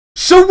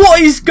So what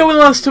is going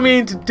on to me?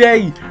 And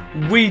today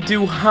we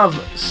do have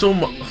some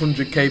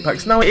 100k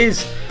packs. Now it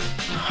is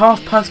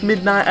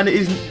midnight and it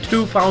is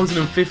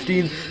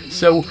 2015,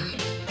 so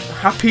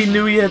happy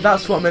new year,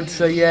 that's what I meant to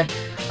say, yeah.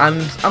 And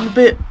I'm a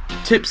bit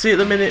tipsy at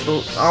the minute,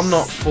 but I'm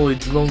not fully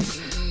drunk.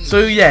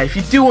 So yeah, if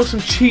you do want some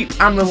cheap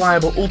and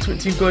reliable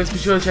Ultimate Team coins, be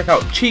sure to check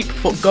out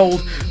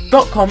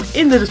cheapfootgold.com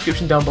in the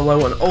description down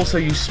below, and also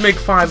use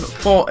SMIG5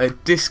 for a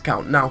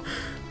discount. Now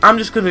I'm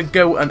just going to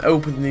go and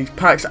open these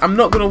packs. I'm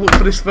not going to look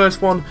for this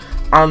first one,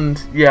 and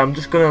yeah, I'm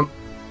going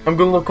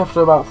to look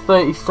after about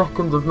 30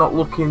 seconds of not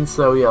looking,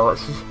 so yeah,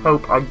 let's just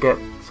hope I get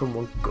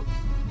someone good.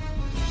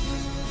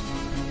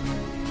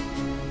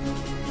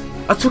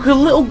 I took a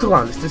little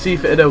glance to see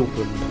if it had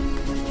opened.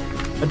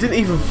 I didn't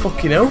even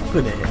fucking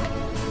open it.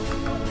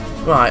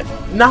 Right,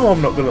 now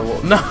I'm not going to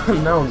look. Now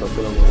I'm not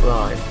going to look,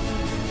 right.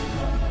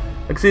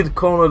 I can see the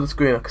corner of the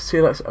screen, I can see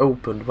that's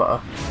opened,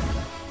 but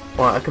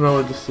right, I can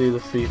only just see the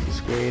FIFA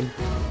screen.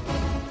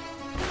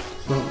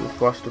 Something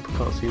flashed up, I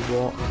can't see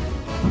what.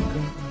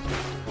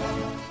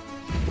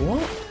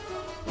 What?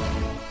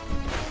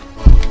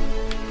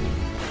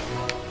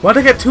 Why'd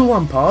I get 2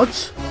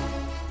 Lampards?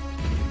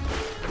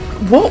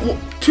 What?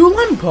 2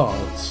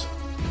 Lampards?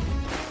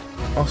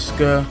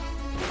 Oscar.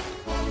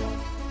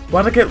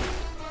 Why'd I get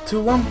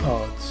 2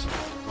 Lampards?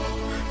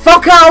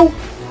 Falcao!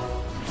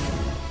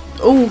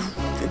 Oh,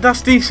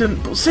 that's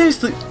decent, but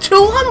seriously, 2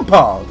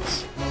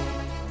 Lampards?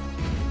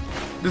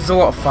 There's a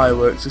lot of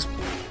fireworks, just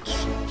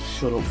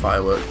shut up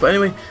fireworks. But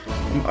anyway,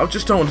 I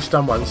just don't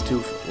understand why there's 2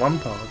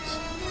 Lampards.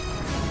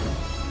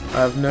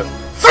 I have no...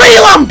 3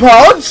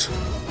 Lampards?!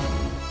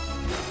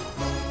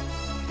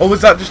 Or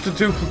was that just a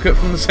duplicate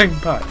from the same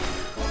pack?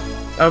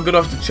 I'm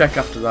gonna have to check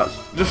after that.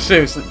 Just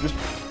seriously, just...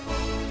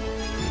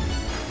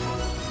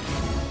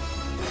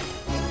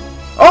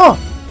 Oh!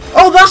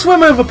 Oh, that's where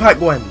my other pack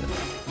went!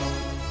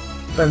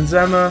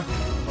 Benzema.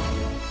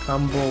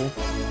 Campbell.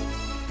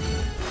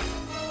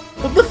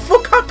 What the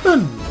fuck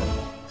happened?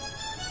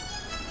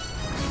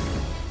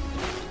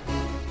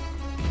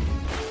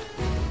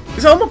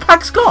 Is all my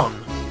packs gone?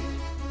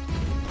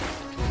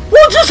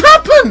 What just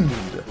happened?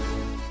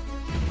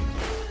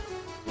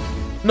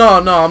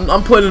 No,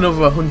 I'm putting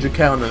another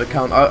 100k on an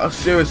account. I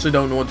seriously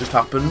don't know what just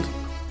happened.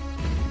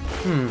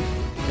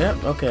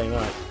 Yep, okay,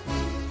 right.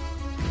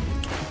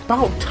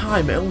 About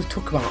time, it only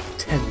took about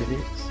 10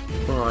 minutes.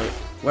 Right,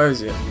 where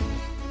is it?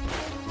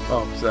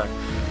 Oh, it's there.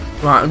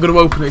 Right, I'm going to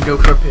open it and go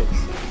for a piss.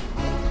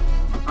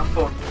 Have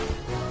fun.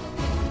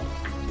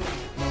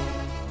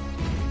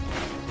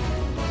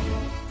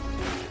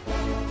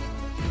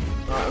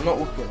 Right, I'm not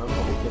looking.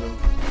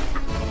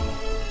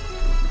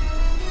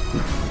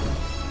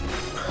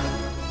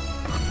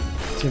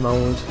 Team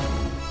mode.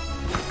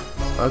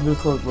 I'm gonna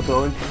close my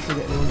door in case I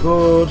get anyone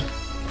good.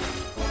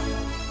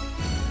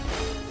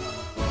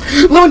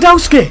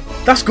 Lewandowski!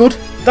 That's good.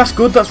 That's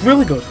good. That's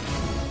really good.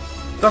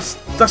 That's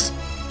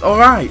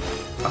alright,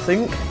 I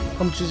think.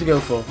 How much does it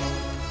go for?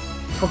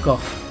 Fuck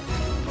off.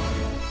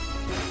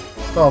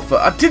 Oh,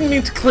 I didn't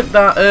mean to click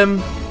that. I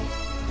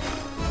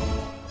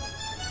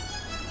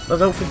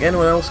don't think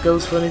anyone else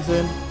goes for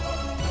anything.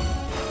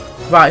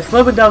 Right, if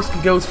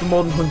Lewandowski goes for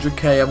more than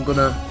 100k, I'm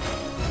gonna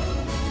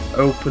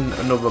open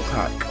another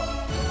pack.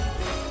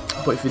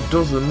 But if it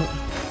doesn't,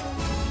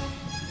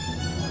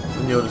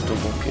 then you're just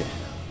unlucky.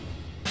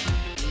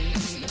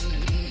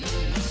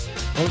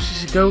 How much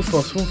does it go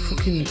for? Someone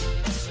fucking...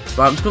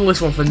 Right, I'm just gonna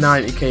list one for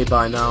 90k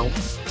by now.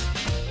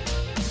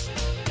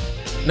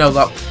 No,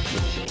 that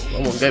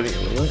won't get me,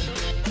 will it?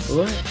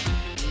 Will it?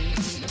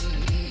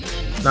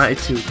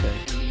 92k.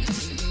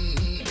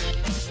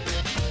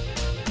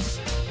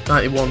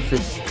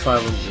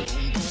 91,500.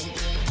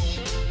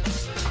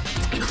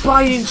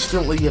 Buy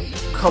instantly, you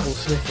cobble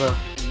sniffer.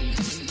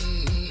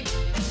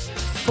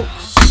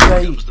 Fuck's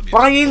sake.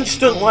 Buy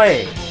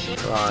instantly!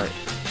 Right.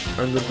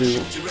 I'm gonna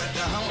do...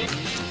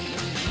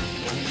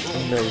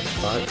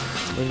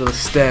 I'm gonna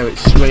stare it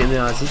straight in the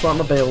eyes. It's like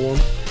my bail one.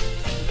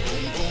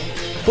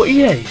 But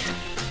EA,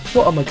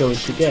 what am I going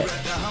to get?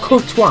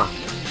 Courtois.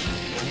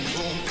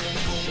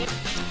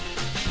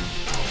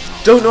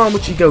 Don't know how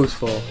much he goes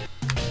for.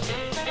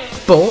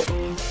 But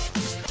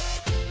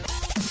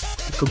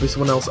it could be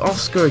someone else.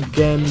 Oscar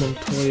again,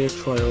 Montoya,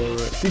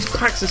 Traore. These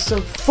packs are so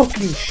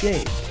fucking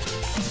shit.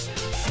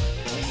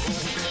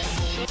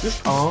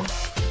 Just are.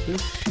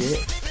 This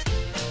shit.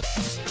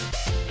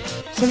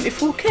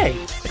 74k?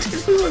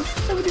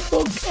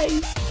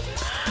 74k?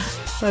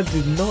 I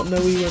did not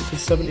know he went for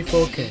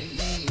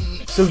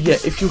 74k. So yeah,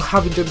 if you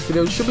have enjoyed the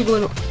video, it should be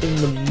going up in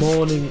the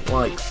morning,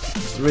 like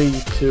 3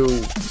 to...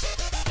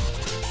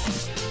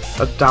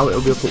 I doubt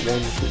it'll be up at 1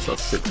 because it's like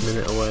 6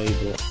 minutes away,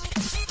 but...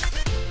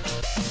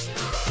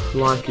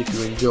 Like if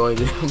you enjoyed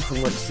it, I'm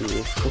fucking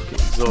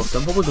exhausted.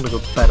 I'm probably gonna go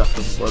to bed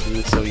after this,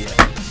 so yeah.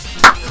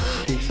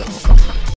 Peace out.